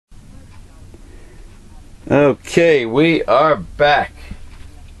Okay, we are back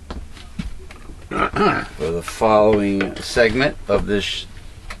for the following segment of this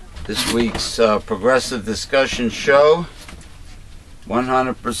week's progressive discussion show.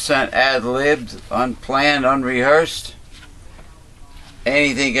 100% ad-libbed, unplanned, unrehearsed.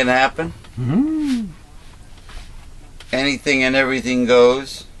 Anything can happen. Mm-hmm. Anything and everything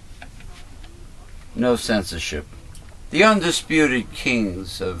goes. No censorship. The undisputed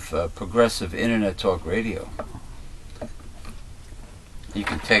kings of progressive internet talk radio. You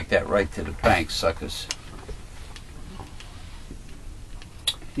can take that right to the bank, suckers.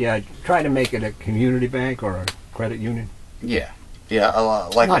 Yeah, try to make it a community bank or a credit union. Yeah,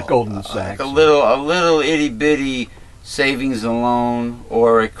 like not Goldman Sachs. Like a little itty bitty savings and loan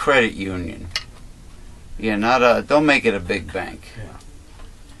or a credit union. Yeah, don't make it a big bank. Yeah.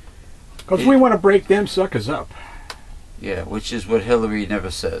 Because we want to break them suckers up. Yeah, which is what Hillary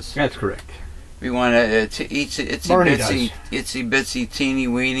never says. That's correct. We want to itsy bitsy teeny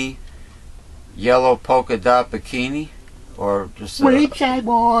weeny yellow polka dot bikini, or just which I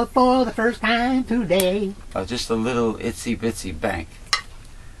wore for the first time today. Just a little itsy bitsy bank.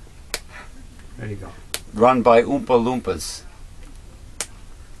 There you go. Run by Oompa Loompas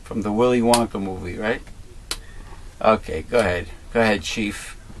from the Willy Wonka movie, right? Okay, go ahead,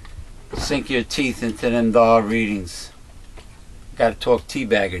 Chief. Sink your teeth into them doll readings. Got to talk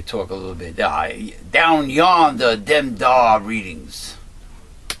teabagger talk a little bit. Down yonder, them daw readings.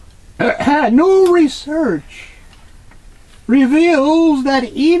 New research reveals that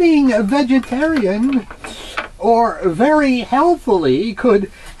eating a vegetarian or very healthily could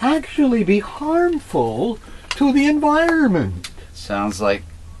actually be harmful to the environment. Sounds like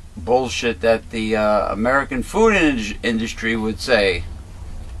bullshit that the American food industry would say.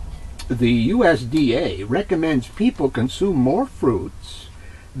 The USDA recommends people consume more fruits,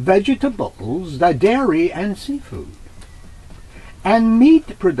 vegetables, dairy, and seafood. And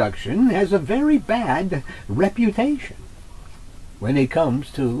meat production has a very bad reputation when it comes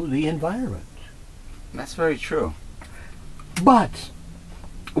to the environment. That's very true. But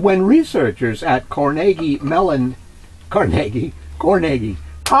when researchers at Carnegie Mellon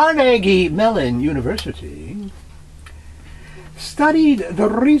University studied the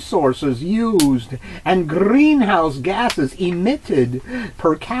resources used and greenhouse gases emitted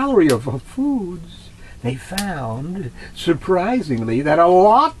per calorie of foods, they found, surprisingly, that a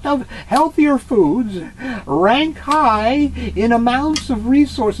lot of healthier foods ranked high in amounts of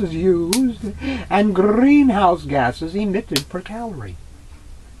resources used and greenhouse gases emitted per calorie.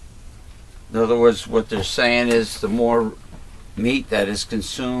 In other words, what they're saying is the more meat that is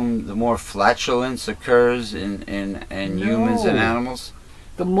consumed, the more flatulence occurs in humans and animals?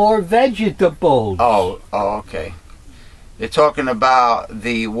 The more vegetables. Oh, okay. They're talking about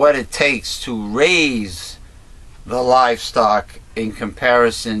what it takes to raise the livestock in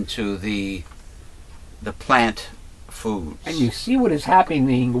comparison to the plant foods. And you see what is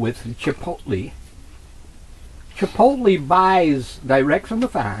happening with Chipotle. Chipotle buys direct from the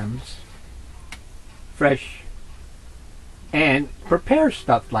farms, fresh, and prepare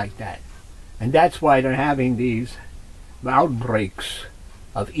stuff like that. And that's why they're having these outbreaks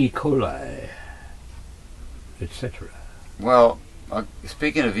of E. coli, etc. Well,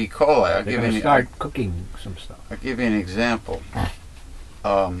 speaking of E. coli, They're going to start cooking some stuff. I'll give you an example.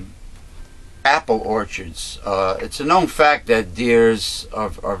 Apple orchards. It's a known fact that deers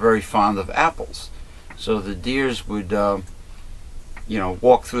are very fond of apples. So the deers would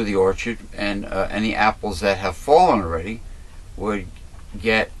walk through the orchard, and any apples that have fallen already would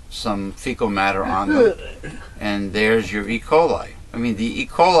get some fecal matter on them, and there's your E. coli. I mean, the E.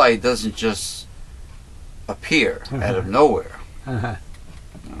 coli doesn't just appear out of nowhere. No.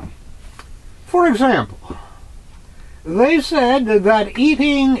 For example, they said that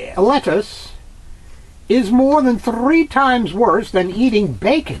eating lettuce is more than 3 times worse than eating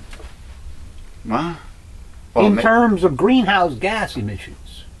bacon. Well, in terms of greenhouse gas emissions.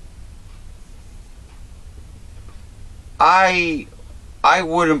 I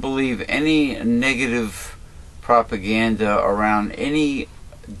wouldn't believe any negative propaganda around any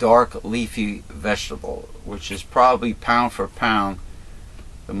dark leafy vegetable, which is probably pound for pound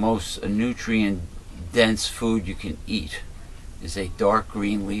the most nutrient dense food you can eat, is a dark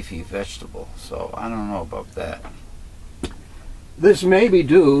green leafy vegetable. So I don't know about that. This may be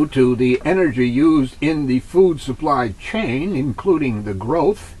due to the energy used in the food supply chain, including the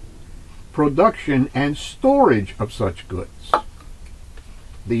growth, production, and storage of such goods.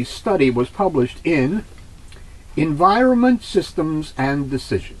 The study was published in Environment, Systems, and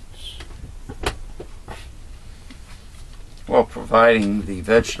Decisions. Well, providing the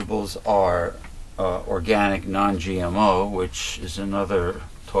vegetables are organic, non-GMO, which is another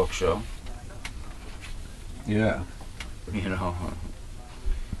talk show. Yeah. You know,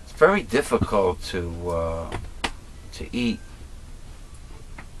 it's very difficult to eat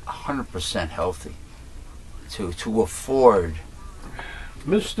 100% healthy, to afford.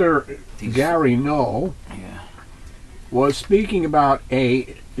 Mr. Gary Null Yeah. was speaking about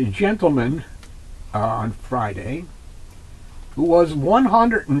a gentleman on Friday who was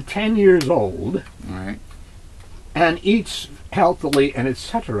 110 years old Right. and eats healthily and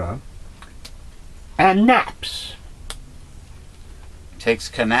etc. and naps. Takes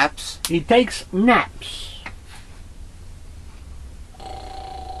canaps. He takes naps.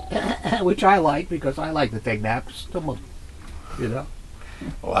 Which I like because I like to take naps. You know,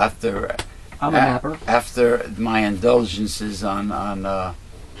 Well, after I'm a napper. after my indulgences on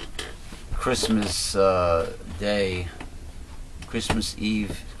Christmas Day, Christmas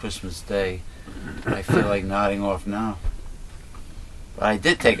Eve, Christmas Day, I feel like nodding off now. But I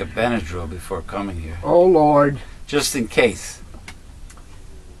did take a Benadryl before coming here, Oh Lord. just in case.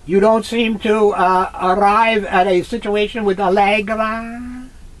 You don't seem to arrive at a situation with Allegra.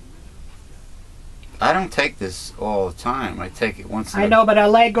 I don't take this all the time. I take it once. I know, but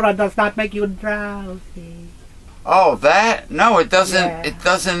Allegra does not make you drowsy. Oh, that? No, it doesn't. Yeah. It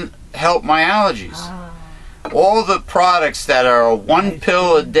doesn't help my allergies. Ah. All the products that are one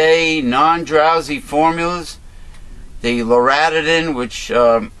pill a day, non-drowsy formulas, the Loratadine, which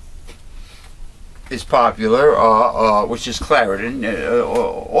is popular, which is Claritin,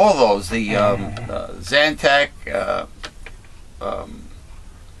 all those, the Zantac,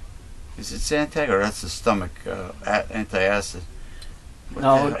 is it Zantac or that's the stomach antacid? What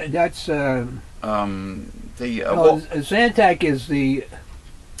No, the hell? that's The Zantac is the.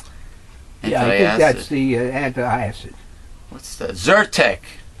 Yeah, I think that's antacid. the antacid. What's that? Zyrtec.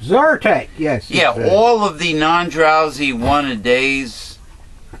 Zyrtec, yes. Yeah, it's, all of the non-drowsy one-a-days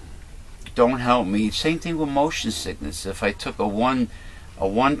don't help me. Same thing with motion sickness. If I took a one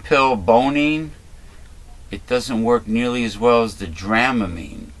pill Bonine, it doesn't work nearly as well as the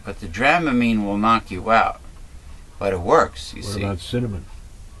Dramamine. But the Dramamine will knock you out. But it works, you what see. about cinnamon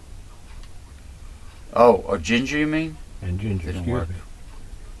Oh, or ginger, you mean? and ginger? Didn't Excuse work. me.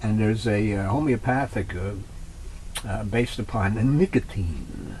 And there's a homeopathic based upon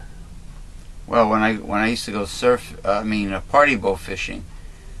nicotine. Well, when I used to go party boat fishing,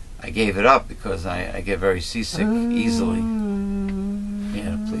 I gave it up because I get very seasick easily.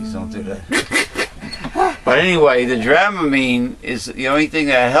 Yeah, please don't do that. But anyway, the Dramamine is the only thing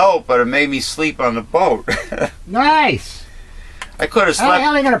that helped, but it made me sleep on the boat. Nice. I could have How the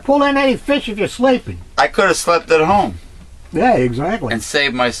hell slept. are you going to pull in any fish if you're sleeping? I could have slept at home Yeah, exactly. and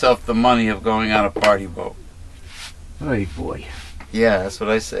saved myself the money of going on a party boat. Hey, boy. Yeah, that's what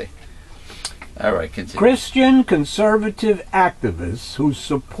I say. All right, continue. Christian conservative activists whose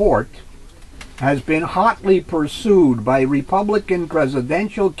support has been hotly pursued by Republican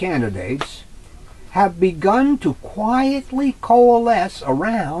presidential candidates have begun to quietly coalesce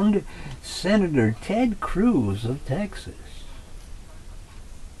around Senator Ted Cruz of Texas.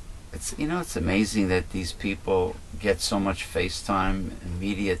 It's amazing that these people get so much FaceTime and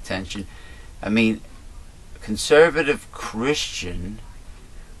media attention. I mean, conservative Christian,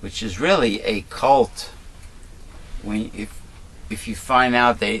 which is really a cult. If you find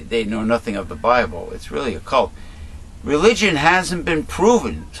out they know nothing of the Bible, it's really a cult. Religion hasn't been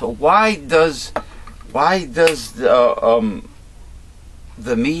proven, so why does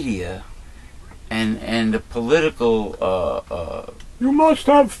the media and the political You must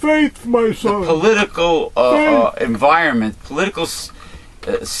have faith, my the son. political environment, political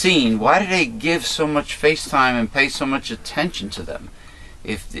scene, why do they give so much FaceTime and pay so much attention to them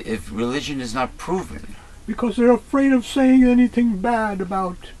if religion is not proven? Because they're afraid of saying anything bad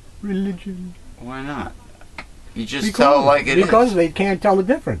about religion. Why not? You just tell like it is. Because they can't tell the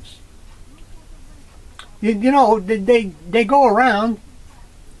difference. You know, they go around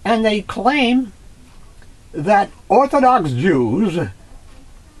and they claim that Orthodox Jews,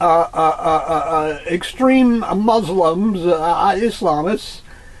 extreme Muslims, Islamists,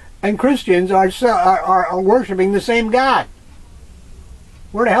 and Christians are worshiping the same God.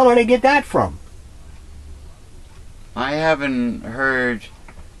 Where the hell do they get that from? I haven't heard.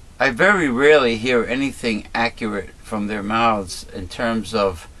 I very rarely hear anything accurate from their mouths in terms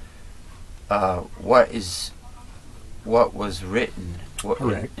of what was written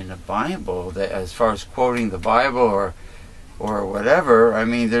Correct. in the Bible. That as far as quoting the Bible or whatever. I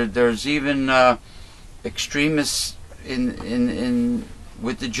mean, there's even extremists in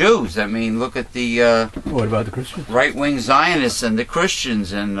with the Jews. I mean, look at the What about the Christians? right-wing Zionists and the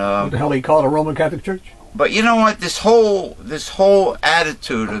Christians and. What the hell do you call it, a Roman Catholic Church? But you know what? This whole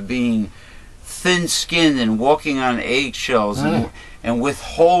attitude of being thin-skinned and walking on eggshells and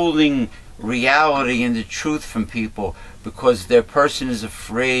withholding reality and the truth from people because their person is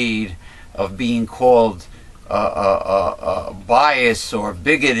afraid of being called biased or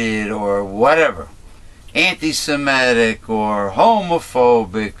bigoted or whatever, anti-Semitic or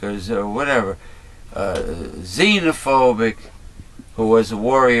homophobic or whatever, xenophobic, who was a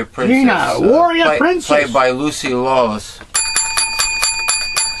warrior princess, princess, played by Lucy Lawless.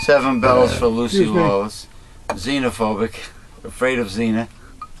 7 bells for Lucy Lawless. Xenophobic, afraid of Xena.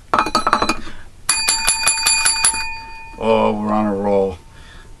 Oh, we're on a roll.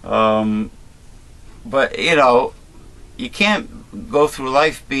 But you know, you can't go through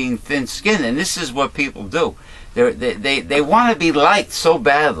life being thin-skinned, and this is what people do. They want to be liked so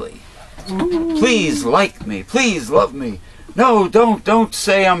badly. Please like me. Please love me. No, don't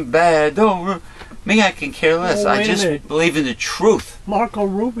say I'm bad. Don't. Me, I can care less. I just believe in the truth. Marco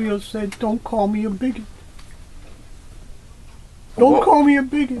Rubio said, "Don't call me a bigot. Don't call me a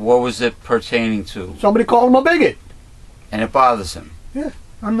bigot." What was it pertaining to? Somebody called him a bigot. And it bothers him. Yeah,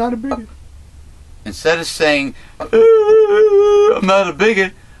 I'm not a bigot. Instead of saying, I'm not a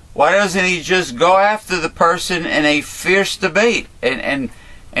bigot, why doesn't he just go after the person in a fierce debate and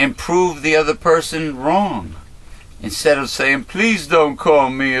prove the other person wrong? Instead of saying, please don't call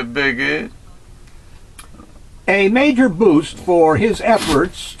me a bigot. A major boost for his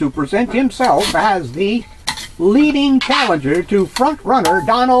efforts to present himself as the leading challenger to front-runner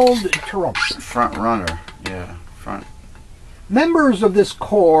Donald Trump. Front-runner, yeah, front. Members of this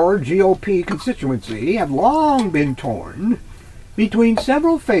core GOP constituency have long been torn between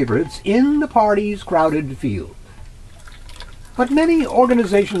several favorites in the party's crowded field. But many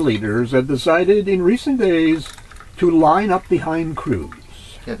organization leaders have decided in recent days to line up behind Cruz.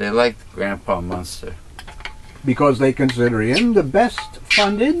 Yeah, they like Grandpa Munster. Because they consider him the best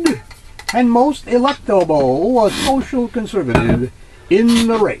funded and most electable social conservative in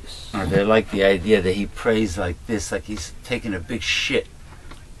the race. Or they like the idea that he prays like this, like he's taking a big shit.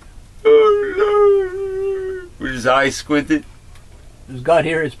 With his eyes squinted. Does God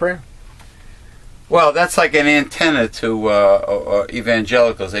hear his prayer? Well, that's like an antenna to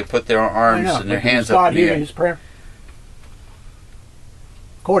evangelicals. They put their arms and their hands up. Does God hear his prayer?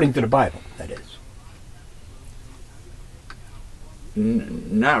 According to the Bible, that is.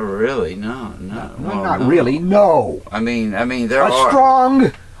 Not really, no. Not really, no. I mean, there are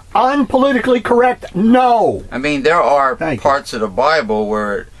strong, unpolitically correct no. I mean, there are parts of the Bible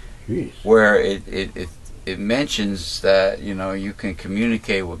where it mentions that you can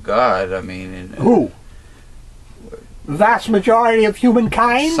communicate with God. I mean, who? Vast majority of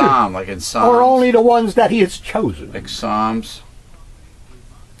humankind? Like in Psalms, or only the ones that He has chosen? Like Psalms.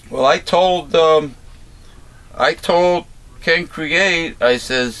 Well, I told Ken Create, I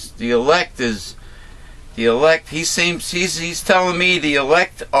says the elect. He's telling me the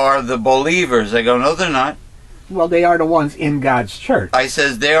elect are the believers. I go, no, they're not. Well, they are the ones in God's church. I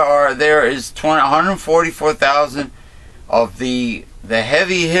says there is 144,000 of the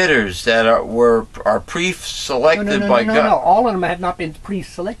heavy hitters that are pre-selected by God. No, all of them have not been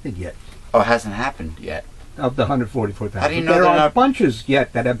pre-selected yet. Oh, it hasn't happened yet. Of the 144,000. How do you know there are not bunches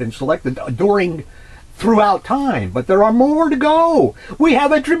yet that have been selected throughout time, but there are more to go. We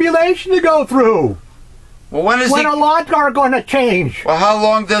have a tribulation to go through. Well, when a lot are going to change. Well, how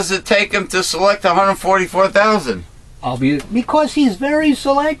long does it take him to select 144,000? Because he's very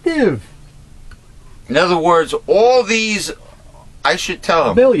selective. In other words, all these, I should tell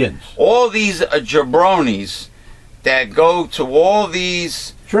him, billions. All these jabronis that go to all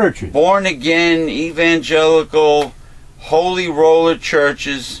these churches, born-again, evangelical, holy roller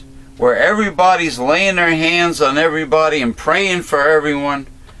churches, where everybody's laying their hands on everybody and praying for everyone.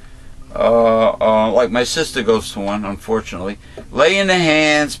 Like my sister goes to one, unfortunately. Laying the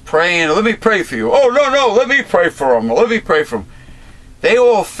hands, praying. Let me pray for you. Oh, no, let me pray for them. Let me pray for them. They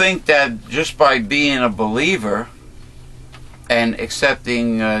all think that just by being a believer and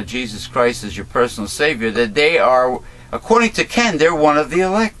accepting Jesus Christ as your personal Savior, that they are, according to Ken, they're one of the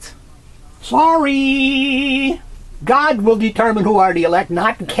elect. Sorry. God will determine who are the elect,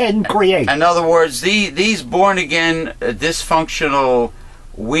 not Ken Create. In other words, these born-again, dysfunctional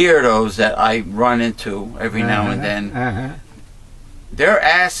weirdos that I run into every now and then, their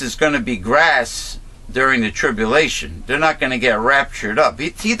ass is going to be grass during the tribulation. They're not going to get raptured up. He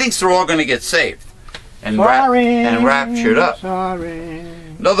thinks they're all going to get saved and raptured up. Sorry.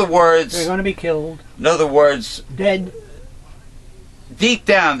 In other words, they're going to be killed. In other words, dead. deep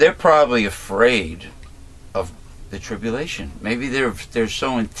down, they're probably afraid of the tribulation. Maybe they're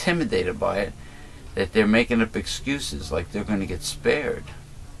so intimidated by it that they're making up excuses like they're going to get spared.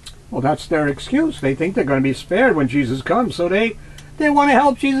 Well, that's their excuse. They think they're going to be spared when Jesus comes, so they want to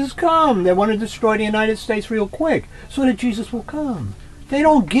help Jesus come. They want to destroy the United States real quick so that Jesus will come. They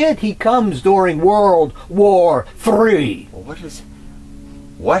don't get he comes during World War III. Well,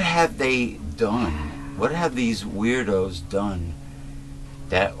 what have they done? What have these weirdos done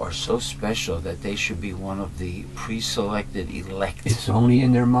that are so special that they should be one of the pre-selected elect? It's only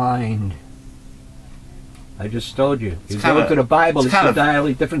in their mind. I just told you. You go to the Bible, it's a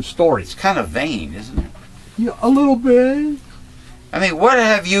entirely different story. It's kind of vain, isn't it? Yeah, a little bit. I mean, what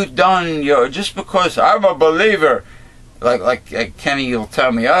have you done? Just because I'm a believer, like Kenny will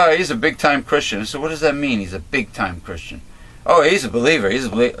tell me, oh, he's a big-time Christian. I said, what does that mean? He's a big-time Christian. Oh, he's a believer. He's a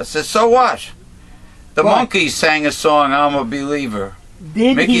believer. I said, so what? The Monkees sang a song, I'm a believer.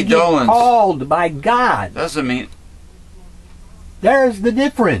 Did Mickey he get Dolenz. called by God? Doesn't mean. There's the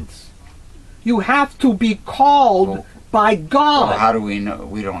difference. You have to be called by God. Well, how do we know?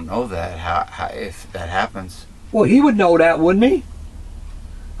 We don't know that. How if that happens? Well, he would know that, wouldn't he?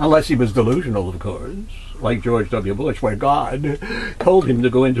 Unless he was delusional, of course, like George W. Bush, where God told him to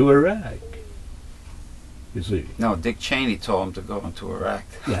go into Iraq. You see? No, Dick Cheney told him to go into Iraq.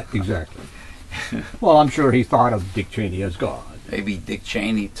 Yeah, exactly. Well, I'm sure he thought of Dick Cheney as God. Maybe Dick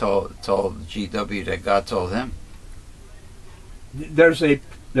Cheney told GW that God told him. There's a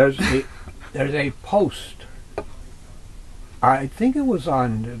post. I think it was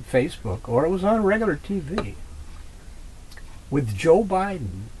on Facebook or it was on regular TV with Joe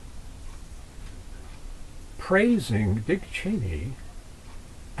Biden praising Dick Cheney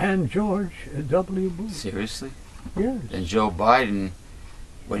and George W. Bush. Seriously? Yes. And Joe Biden,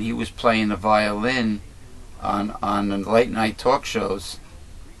 when he was playing the violin on the late night talk shows,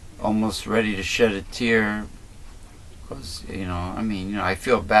 almost ready to shed a tear, because I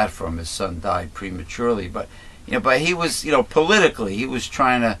feel bad for him. His son died prematurely, but he was, politically, he was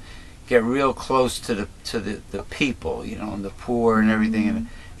trying to get real close to the people, and the poor and everything, and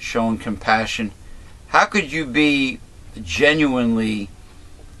showing compassion. How could you be genuinely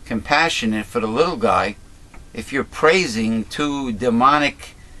compassionate for the little guy if you're praising two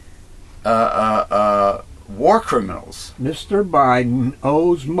demonic war criminals? Mr. Biden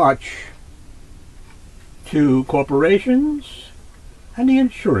owes much to corporations and the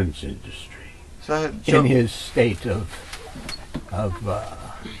insurance industry in his state of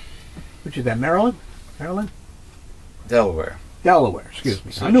which is that, Maryland? Delaware, excuse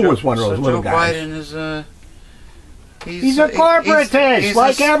me. I knew it was one of those little guys. Joe Biden is he's a corporatist,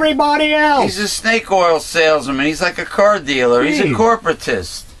 like everybody else. He's a snake oil salesman. He's like a car dealer. He's a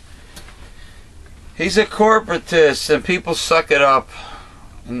corporatist. He's a corporatist, and people suck it up,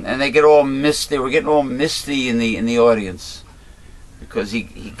 and they get all misty. They were getting all misty in the audience because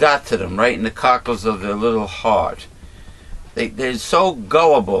he got to them right in the cockles of their little heart. They're so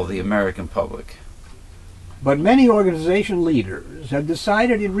gullible, the American public. But many organization leaders have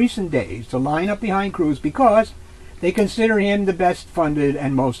decided in recent days to line up behind Cruz because they consider him the best funded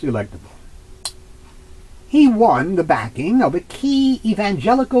and most electable. He won the backing of a key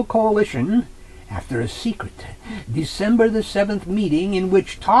evangelical coalition after a secret December the 7th meeting in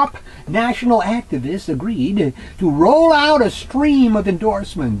which top national activists agreed to roll out a stream of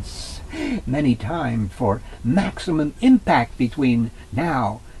endorsements, many timed for maximum impact between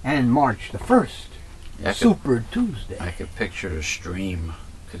now and March the 1st, Super Tuesday. I could picture a stream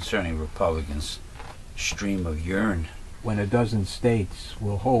concerning Republicans, stream of urine. When a dozen states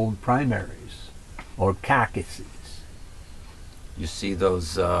will hold primaries or caucuses. You see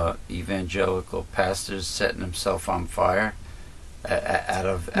those evangelical pastors setting themselves on fire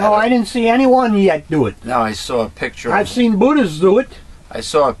I didn't see anyone yet do it. No, I saw a picture. I've seen Buddhists do it. I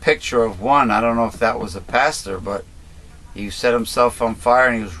saw a picture of one. I don't know if that was a pastor, but he set himself on fire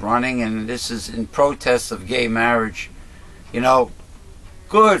and he was running, and this is in protest of gay marriage.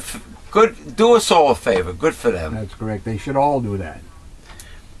 Good. Do us all a favor. Good for them. That's correct. They should all do that.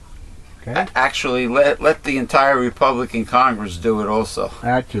 Okay. Actually, let the entire Republican Congress do it also.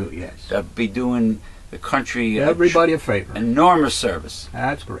 That too, yes. That'd be doing the country everybody a favor. Enormous service.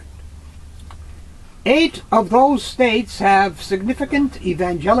 That's correct. 8 of those states have significant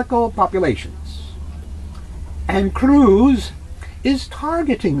evangelical populations, and Cruz is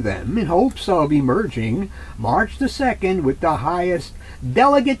targeting them in hopes of emerging March the 2nd with the highest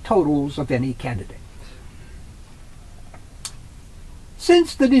delegate totals of any candidate.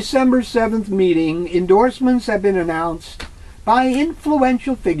 Since the December 7th meeting, endorsements have been announced by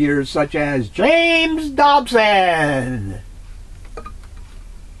influential figures such as James Dobson,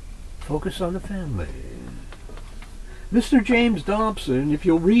 Focus on the family. Mr. James Dobson, if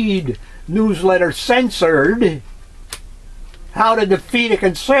you'll read newsletter Censored, How to Defeat a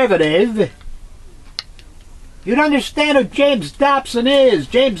Conservative, you'd understand who James Dobson is.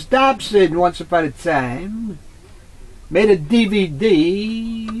 James Dobson, once upon a time, made a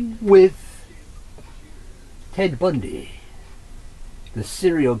DVD with Ted Bundy, the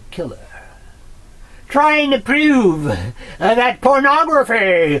serial killer, trying to prove that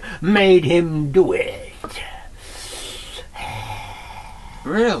pornography made him do it.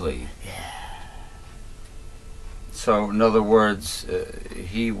 Really? Yeah. So, in other words,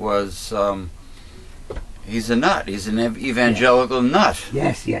 he was, he's a nut. He's an evangelical nut.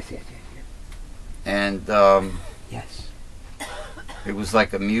 Yes. And Yes. it was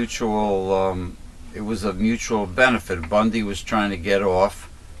like a mutual, it was a mutual benefit. Bundy was trying to get off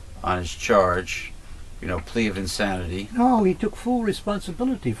on his charge, plea of insanity. No, he took full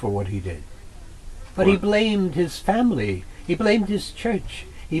responsibility for what he did. But he What? blamed his family. He blamed his church.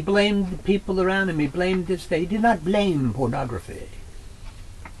 He blamed the people around him. He blamed his state. He did not blame pornography.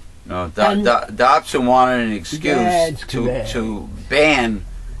 No, Dobson wanted an excuse That's correct. to ban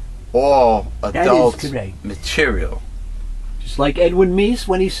all That adult is correct. material. Just like Edwin Meese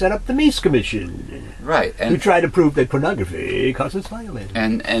when he set up the Meese Commission Right, to and try to prove that pornography causes violence.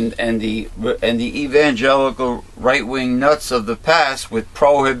 and the evangelical right wing nuts of the past with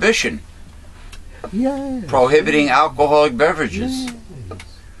prohibition, Yes. prohibiting alcoholic beverages. Yes.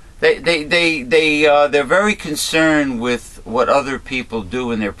 They're very concerned with what other people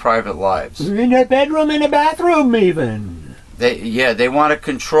do in their private lives. In their bedroom, in the bathroom, even. They want to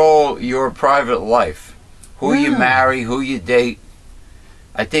control your private life, who you Yeah. marry, who you date.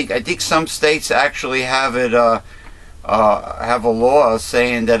 I think some states actually have it have a law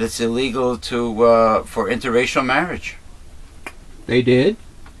saying that it's illegal for interracial marriage. They did.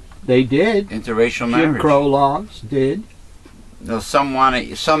 Interracial Jim marriage. Crow laws did. No, some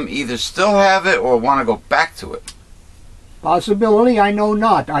either still have it or want to go back to it. Possibility, I know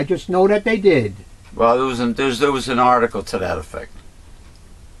not. I just know that they did. Well, there was an article to that effect.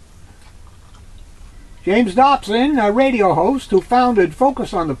 James Dobson, a radio host who founded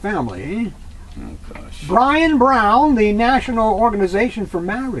Focus on the Family. Oh gosh. Brian Brown, the National Organization for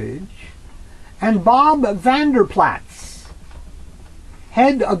Marriage. And Bob Vanderplatz,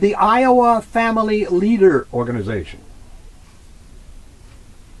 head of the Iowa Family Leader Organization.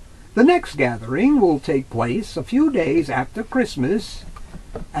 The next gathering will take place a few days after Christmas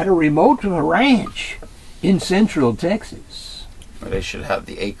at a remote ranch in central Texas. Well, they should have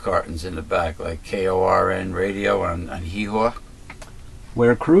the 8 cartons in the back, like KORN radio on Hee-Haw.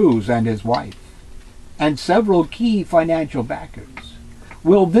 Where Cruz and his wife and several key financial backers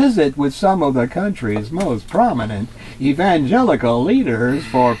will visit with some of the country's most prominent evangelical leaders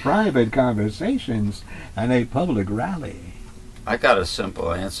for private conversations and a public rally. I got a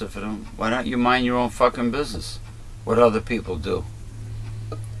simple answer for them. Why don't you mind your own fucking business? What other people do.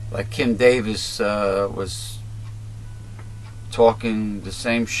 Like Kim Davis was talking the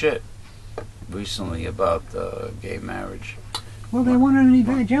same shit recently about gay marriage. Well, they wanted an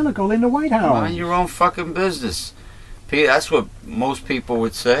evangelical in the White House. Mind your own fucking business. That's what most people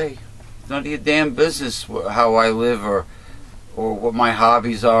would say. It's none of your damn business how I live or what my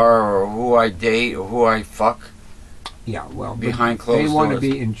hobbies are or who I date or who I fuck. Yeah, well, Behind closed they want doors. to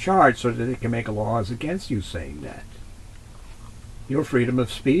be in charge so that they can make laws against you saying that. Your freedom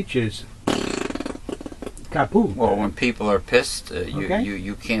of speech is kaput. Well, when people are pissed, Okay.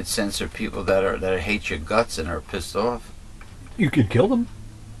 you can't censor people that hate your guts and are pissed off. You can kill them.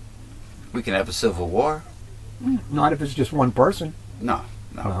 We can have a civil war. Not if it's just one person. No,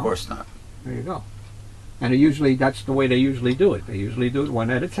 of No. course not. There you go. And that's the way they usually do it. They usually do it one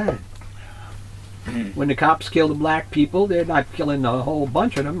at a time. When the cops kill the black people, they're not killing a whole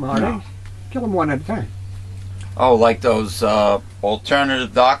bunch of them, are No. they? Kill them one at a time. Oh, like those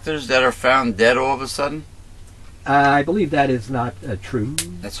alternative doctors that are found dead all of a sudden? I believe that is not true.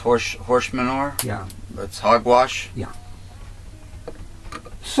 That's horse manure? Yeah. That's hogwash?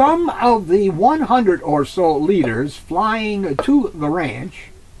 Some of the 100 or so leaders flying to the ranch,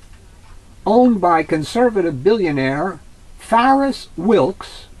 owned by conservative billionaire Ferris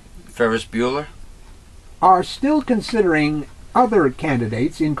Wilks, Ferris Bueller? are still considering other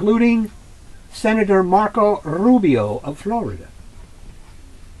candidates, including Senator Marco Rubio of Florida,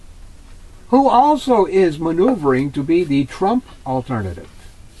 who also is maneuvering to be the Trump alternative.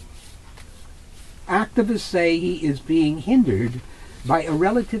 Activists say he is being hindered by a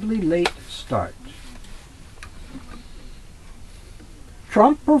relatively late start.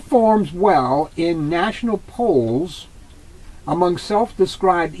 Trump performs well in national polls among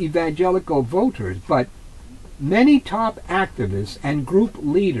self-described evangelical voters, but many top activists and group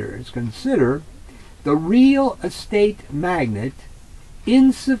leaders consider the real estate magnate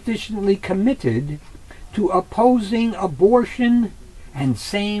insufficiently committed to opposing abortion and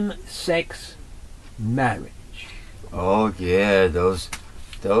same-sex marriage. Oh yeah, those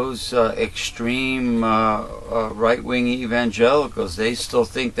extreme right-wing evangelicals, they still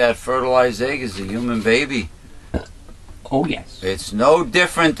think that fertilized egg is a human baby. Oh yes. It's no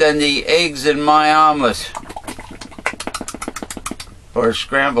different than the eggs in my omelet. Or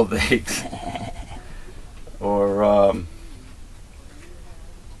scrambled eggs. Or,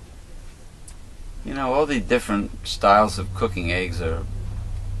 you know, all the different styles of cooking eggs are,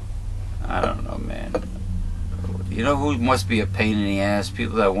 I don't know, man. You know who must be a pain in the ass?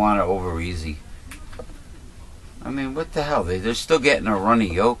 People that want it over easy. I mean, what the hell? They're still getting a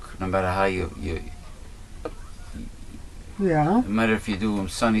runny yolk, no matter how you yeah. no matter if you do them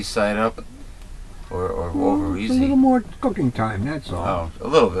sunny side up or over It's a easy. little more cooking time, that's all. Oh, a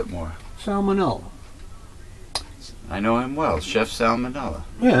little bit more. Salmonella. I know him well, Chef Salmonella.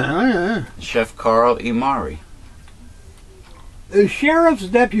 Yeah. Chef Carl Imari. The sheriff's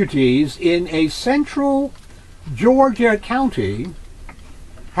deputies in a central Georgia county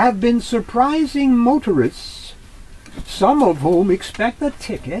have been surprising motorists, some of whom expect a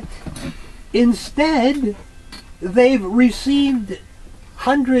ticket. Instead, they've received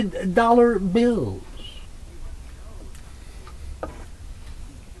 $100 bills.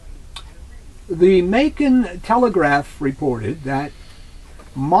 The Macon Telegraph reported that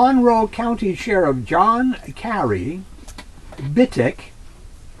Monroe County Sheriff John Carey Bittick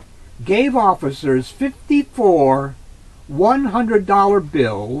gave officers 54 $100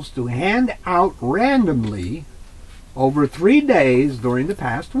 bills to hand out randomly over 3 days during the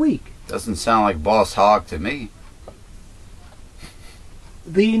past week. Doesn't sound like Boss Hogg to me.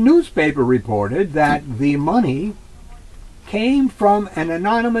 The newspaper reported that the money came from an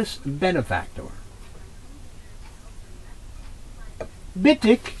anonymous benefactor.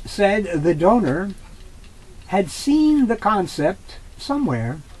 Bittick said the donor had seen the concept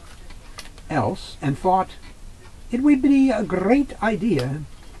somewhere else and thought it would be a great idea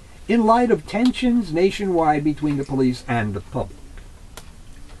in light of tensions nationwide between the police and the public.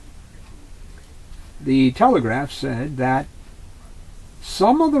 The Telegraph said that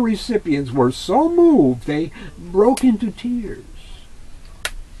some of the recipients were so moved they broke into tears.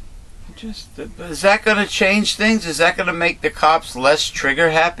 Is that going to change things? Is that going to make the cops less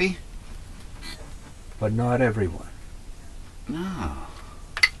trigger happy? But not everyone. No.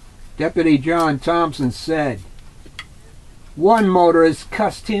 Deputy John Thompson said one motorist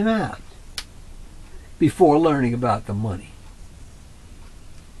cussed him out before learning about the money.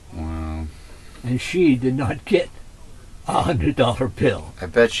 Wow. And she did not get $100 bill. I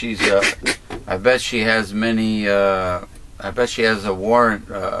bet she has many. I bet she has a warrant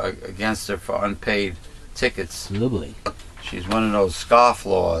against her for unpaid tickets. Lovely. She's one of those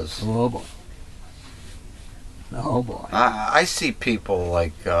scofflaws. Oh boy. Oh boy. I see people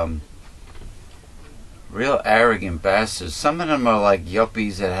like real arrogant bastards. Some of them are like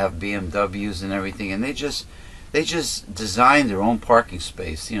yuppies that have BMWs and everything, and they just design their own parking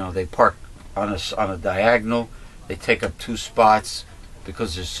space. You know, they park on a diagonal. They take up 2 spots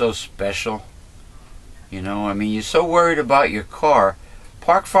because they're so special. You know, I mean, you're so worried about your car,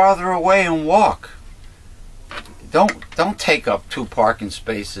 park farther away and walk. Don't take up 2 parking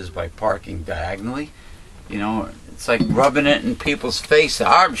spaces by parking diagonally. You know, it's like rubbing it in people's face.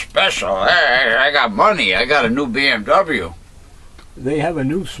 I'm special. Hey, I got money. I got a new BMW. They have a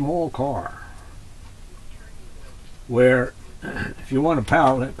new small car where if you want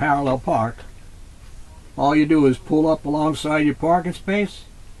to parallel park, all you do is pull up alongside your parking space,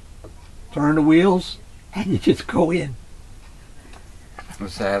 turn the wheels, and you just go in.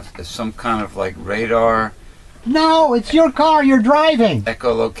 Does that have some kind of like radar? No, it's your car. You're driving.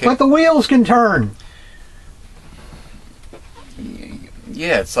 Echolocation. But the wheels can turn.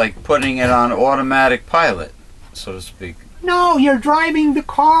 Yeah, it's like putting it on automatic pilot, so to speak. No, you're driving the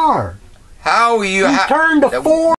car. How are you? You turn to 4